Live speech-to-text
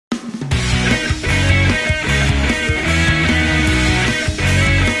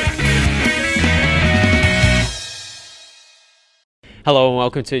Hello and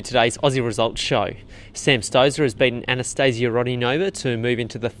welcome to today's Aussie Results Show. Sam Stosur has beaten Anastasia Rodionova to move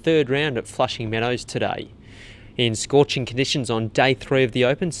into the third round at Flushing Meadows today. In scorching conditions on day 3 of the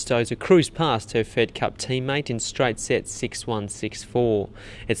Open, Stosur cruised past her Fed Cup teammate in straight sets 6-1, 6-4.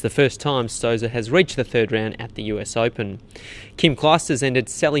 It's the first time Stosur has reached the third round at the US Open. Kim Clijsters ended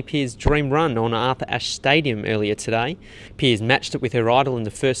Sally Pierce's dream run on Arthur Ashe Stadium earlier today. Pierce matched it with her idol in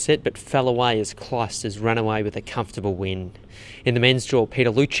the first set but fell away as Clijsters ran away with a comfortable win. In the men's draw,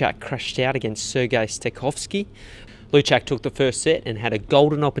 Peter Luchak crashed out against Sergei Stakhovsky. Luchak took the first set and had a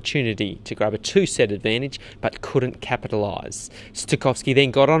golden opportunity to grab a 2-set advantage but couldn't capitalise. Stakhovsky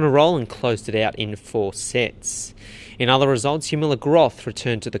then got on a roll and closed it out in 4 sets. In other results, Yamila Groth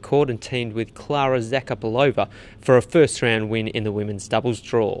returned to the court and teamed with Klara Zakopalova for a first-round win in the women's doubles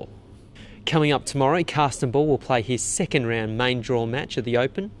draw. Coming up tomorrow, Carsten Ball will play his second-round main draw match of the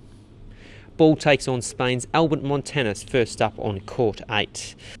Open. Ball takes on Spain's Albert Montanas first up on court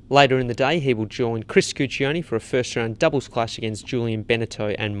 8. Later in the day, he will join Chris Scuccioni for a first-round doubles clash against Julian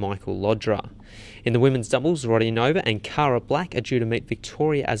Benneteau and Michael Lodra. In the women's doubles, Rodionova and Cara Black are due to meet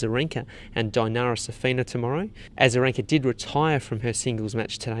Victoria Azarenka and Dinara Safina tomorrow. Azarenka did retire from her singles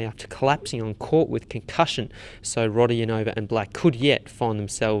match today after collapsing on court with concussion, so Rodionova and Black could yet find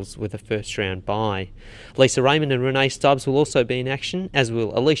themselves with a first-round bye. Lisa Raymond and Renee Stubbs will also be in action, as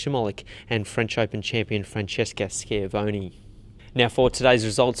will Alicia Molik and French Open champion Francesca Schiavone. Now for today's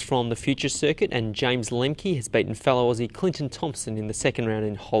results from the Futures Circuit, and James Lemke has beaten fellow Aussie Clinton Thompson in the second round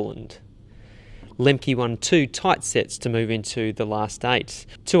in Holland. Lemke won 2 tight sets to move into the last 8.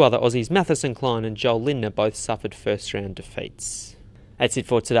 2 other Aussies, Matheson Klein and Joel Lindner, both suffered first round defeats. That's it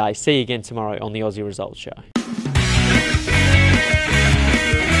for today. See you again tomorrow on the Aussie Results Show.